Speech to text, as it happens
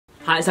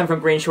Hi, I'm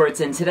from GreenShortz,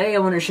 and today I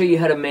want to show you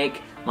how to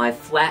make my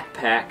flat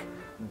pack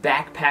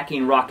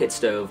backpacking rocket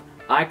stove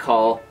I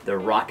call the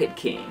Rocket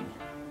King.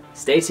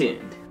 Stay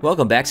tuned.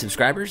 Welcome back,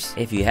 subscribers.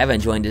 If you haven't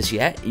joined us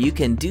yet, you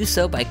can do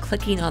so by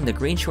clicking on the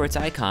GreenShortz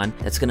icon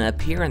that's going to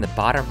appear in the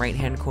bottom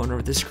right-hand corner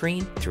of the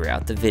screen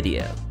throughout the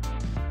video.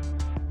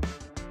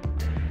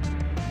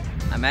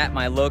 I'm at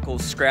my local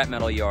scrap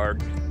metal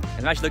yard.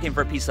 I'm actually looking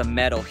for a piece of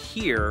metal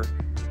here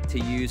to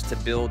use to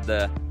build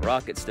the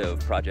rocket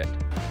stove project.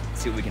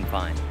 Let's see what we can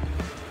find.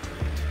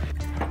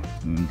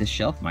 This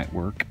shelf might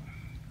work.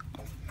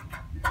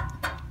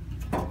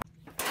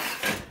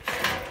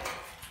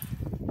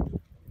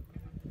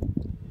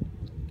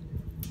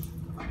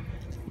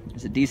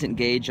 There's a decent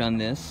gauge on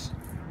this.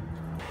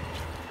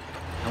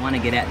 I want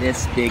to get at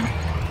this big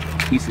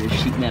piece of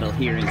sheet metal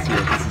here and see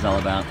what this is all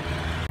about.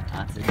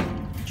 It's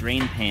a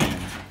drain pan.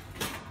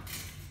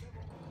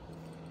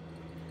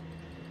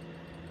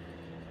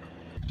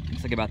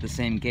 Looks like about the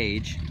same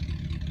gauge,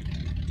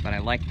 but I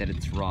like that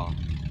it's raw.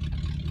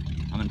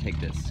 I'm gonna take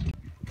this.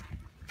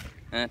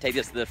 I'm gonna take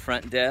this to the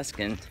front desk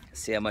and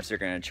see how much they're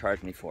gonna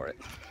charge me for it.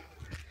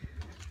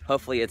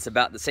 Hopefully it's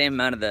about the same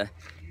amount of the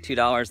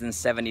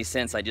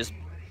 $2.70 I just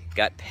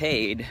got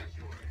paid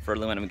for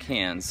aluminum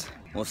cans.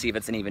 We'll see if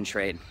it's an even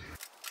trade.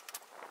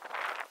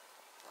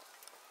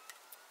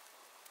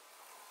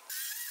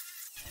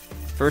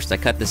 First, I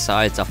cut the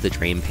sides off the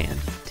drain pan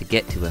to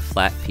get to a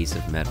flat piece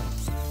of metal.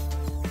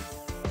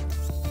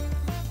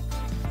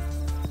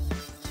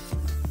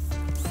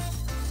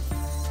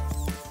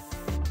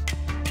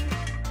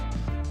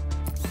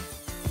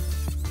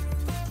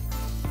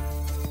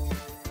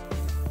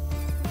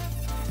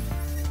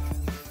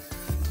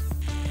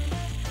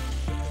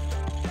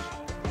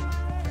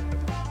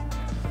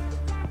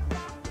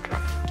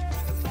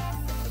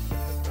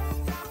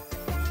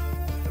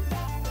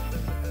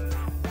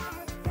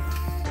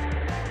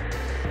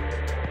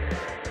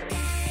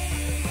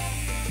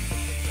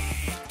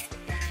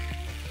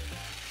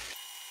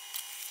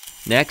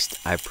 Next,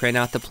 I print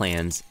out the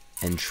plans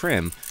and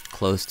trim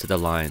close to the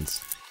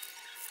lines.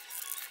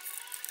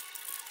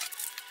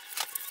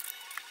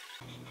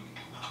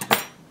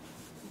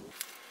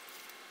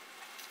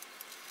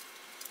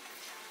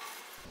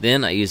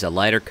 Then I use a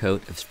lighter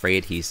coat of spray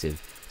adhesive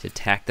to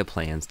tack the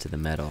plans to the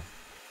metal.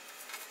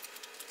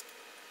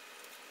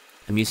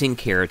 I'm using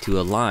care to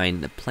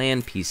align the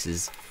plan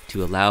pieces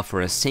to allow for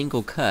a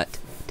single cut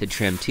to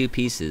trim two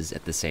pieces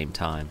at the same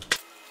time.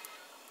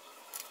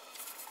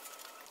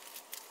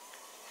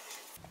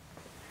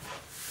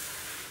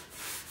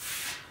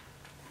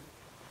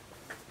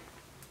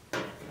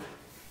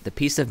 The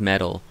piece of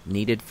metal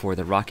needed for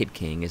the Rocket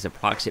King is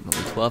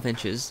approximately 12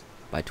 inches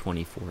by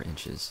 24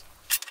 inches.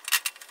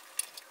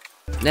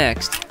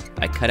 Next,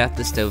 I cut out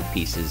the stove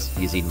pieces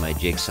using my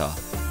jigsaw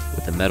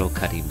with a metal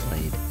cutting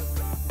blade.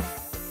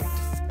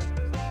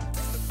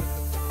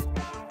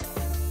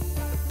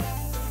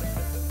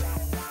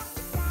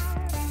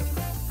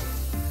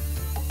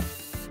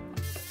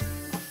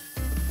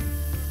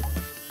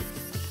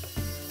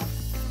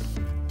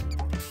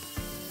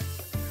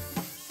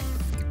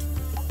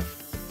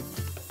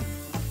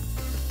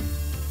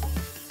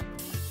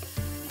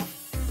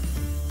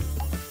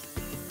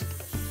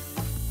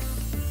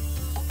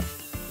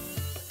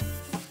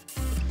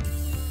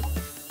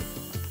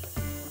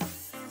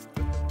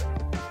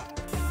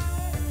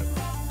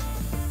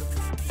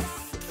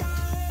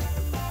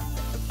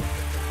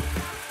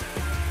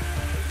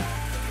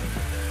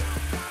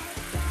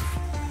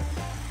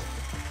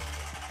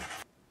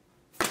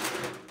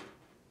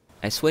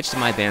 I switched to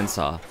my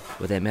bandsaw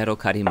with a metal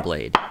cutting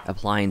blade,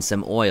 applying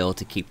some oil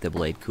to keep the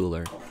blade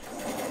cooler.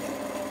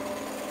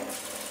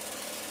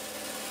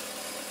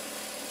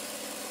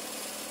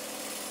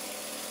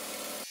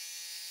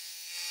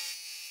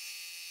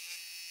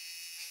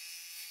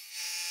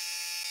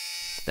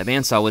 The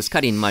bandsaw was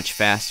cutting much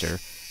faster,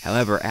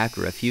 however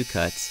after a few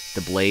cuts,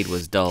 the blade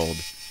was dulled.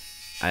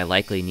 I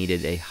likely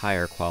needed a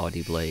higher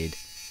quality blade,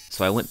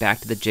 so I went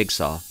back to the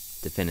jigsaw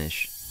to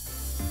finish.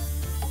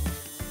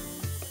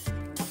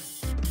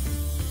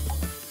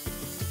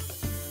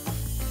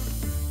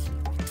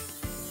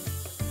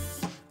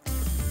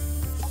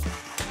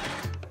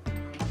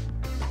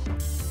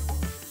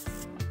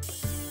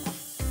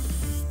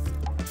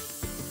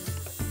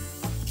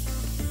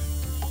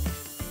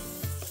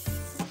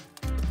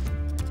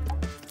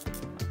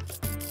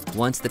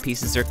 Once the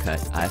pieces are cut,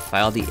 I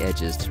file the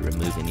edges to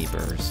remove any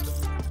burrs.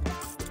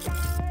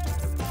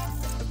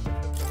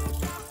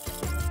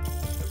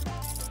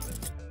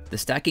 The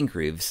stacking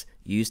grooves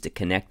used to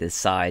connect the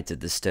sides of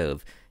the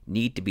stove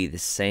need to be the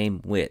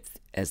same width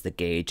as the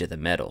gauge of the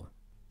metal.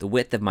 The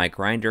width of my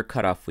grinder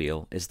cutoff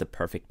wheel is the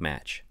perfect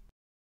match.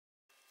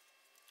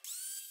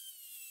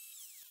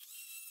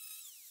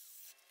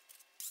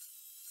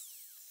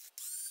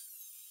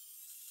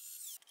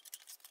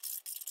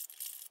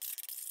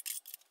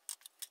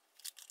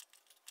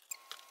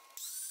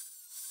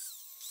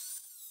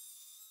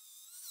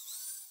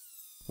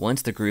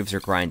 Once the grooves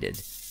are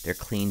grinded, they're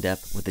cleaned up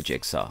with a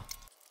jigsaw.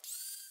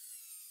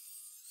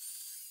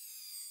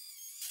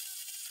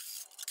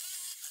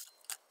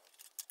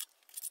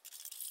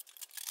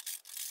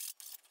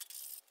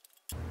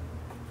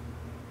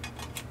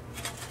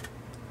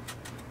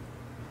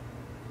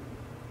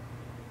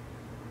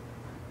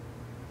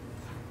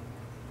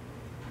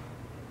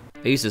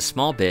 I use a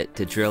small bit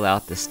to drill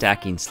out the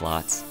stacking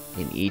slots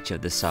in each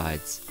of the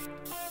sides.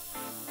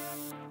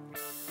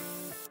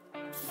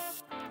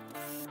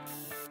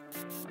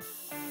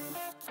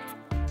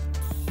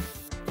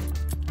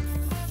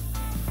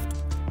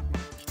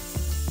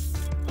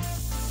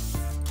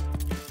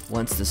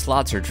 Once the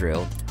slots are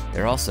drilled,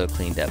 they're also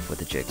cleaned up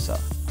with a jigsaw.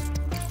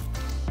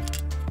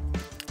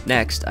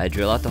 Next, I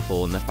drill out the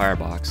hole in the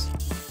firebox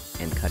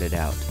and cut it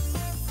out.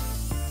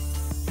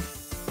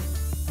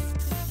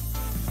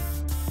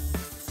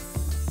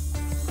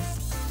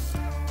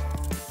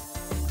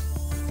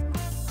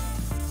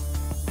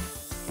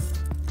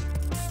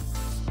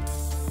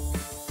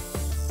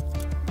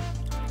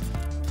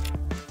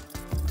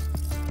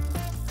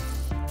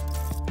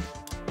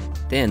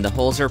 Then the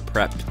holes are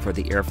prepped for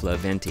the airflow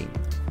venting.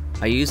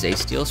 I use a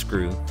steel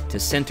screw to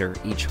center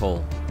each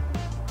hole.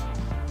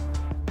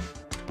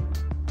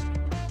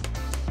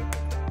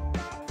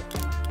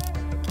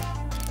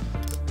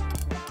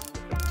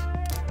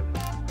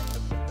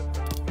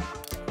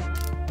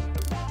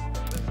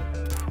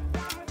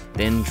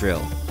 Then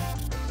drill.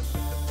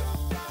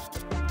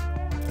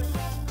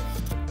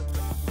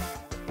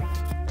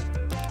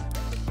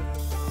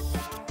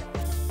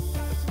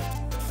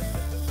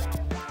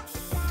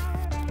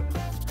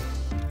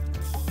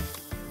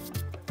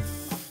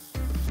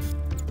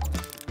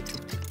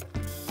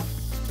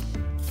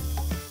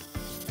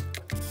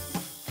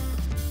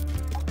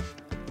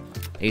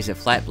 I use a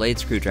flat blade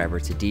screwdriver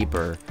to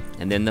deburr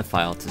and then the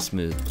file to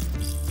smooth.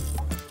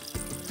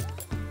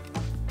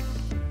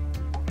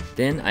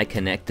 Then I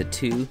connect the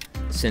two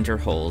center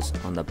holes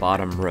on the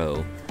bottom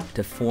row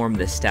to form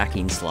the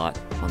stacking slot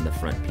on the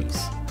front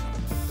piece.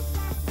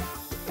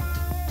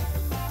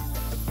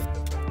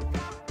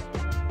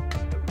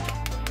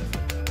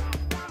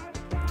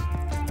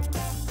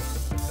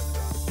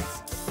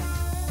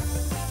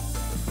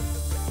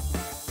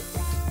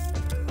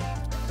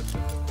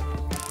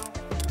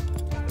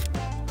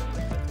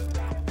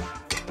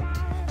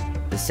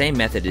 The same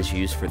method is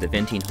used for the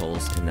venting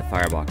holes in the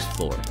firebox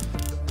floor.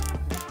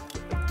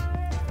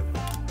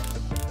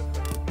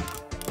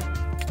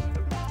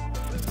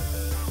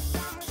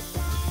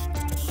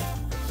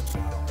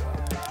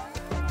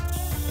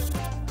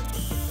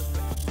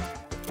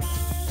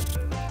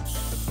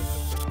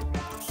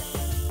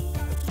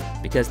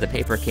 Because the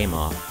paper came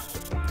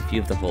off, a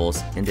few of the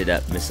holes ended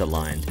up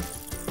misaligned,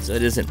 so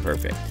it isn't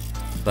perfect,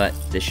 but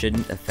this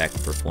shouldn't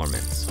affect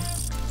performance.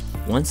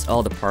 Once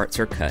all the parts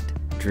are cut,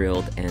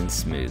 drilled, and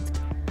smoothed,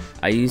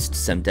 I used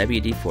some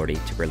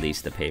WD-40 to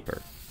release the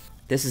paper.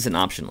 This is an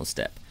optional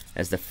step,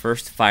 as the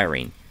first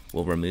firing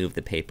will remove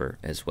the paper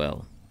as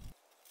well.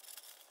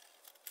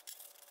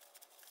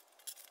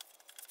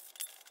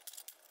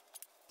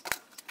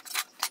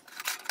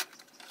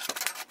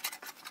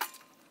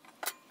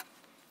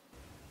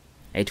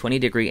 A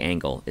 20-degree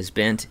angle is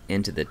bent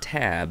into the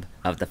tab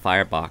of the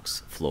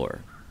firebox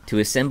floor. To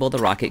assemble the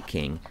Rocket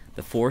King,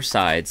 the four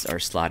sides are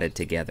slotted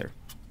together.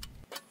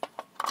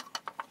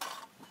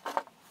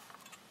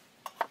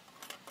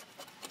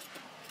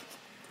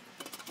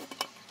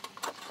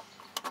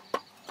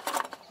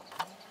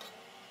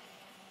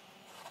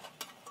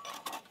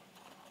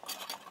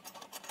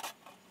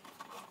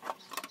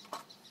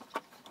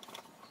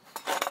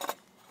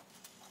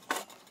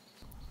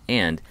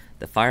 And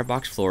the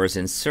firebox floor is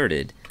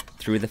inserted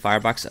through the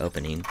firebox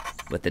opening,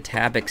 with the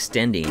tab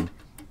extending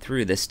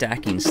through the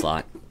stacking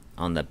slot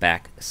on the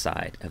back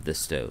side of the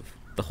stove.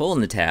 The hole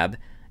in the tab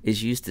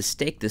is used to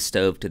stake the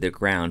stove to the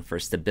ground for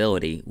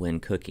stability when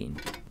cooking.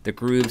 The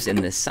grooves in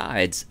the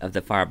sides of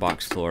the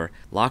firebox floor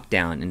lock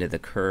down into the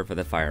curve of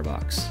the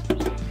firebox.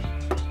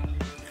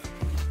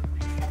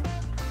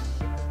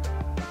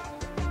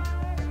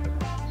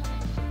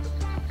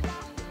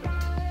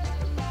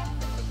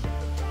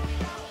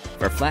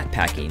 For flat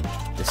packing,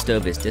 the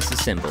stove is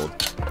disassembled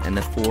and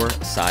the four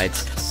sides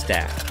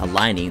stack,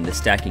 aligning the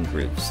stacking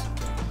grooves.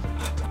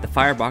 The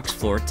firebox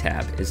floor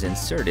tab is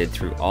inserted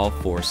through all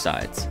four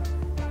sides,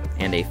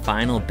 and a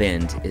final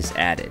bend is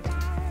added,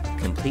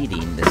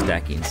 completing the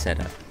stacking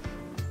setup.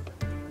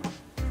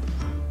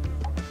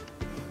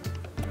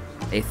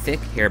 A thick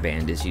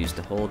hairband is used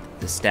to hold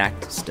the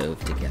stacked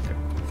stove together.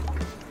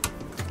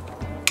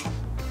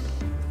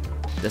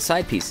 The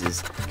side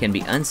pieces can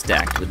be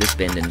unstacked with this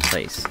bend in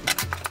place.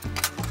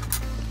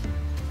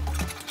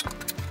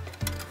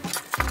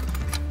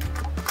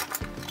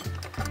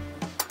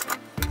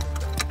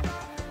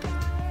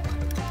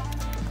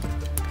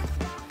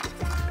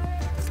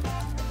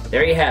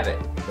 There you have it,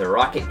 the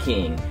Rocket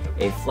King,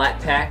 a flat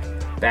pack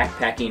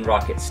backpacking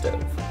rocket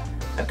stove.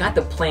 I've got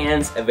the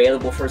plans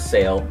available for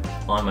sale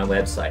on my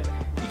website.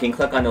 You can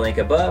click on the link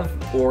above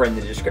or in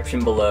the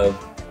description below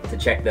to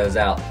check those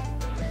out.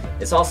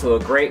 It's also a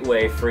great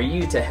way for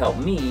you to help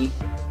me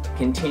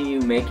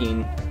continue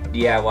making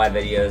DIY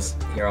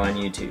videos here on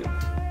YouTube.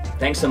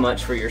 Thanks so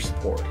much for your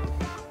support.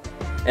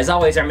 As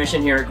always, our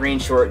mission here at Green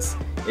Shorts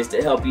is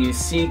to help you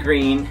see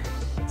green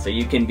so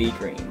you can be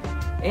green.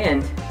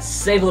 And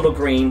save a little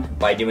green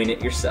by doing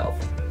it yourself.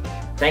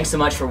 Thanks so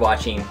much for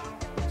watching.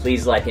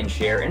 Please like and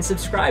share and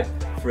subscribe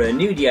for a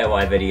new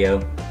DIY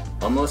video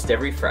almost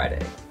every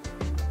Friday.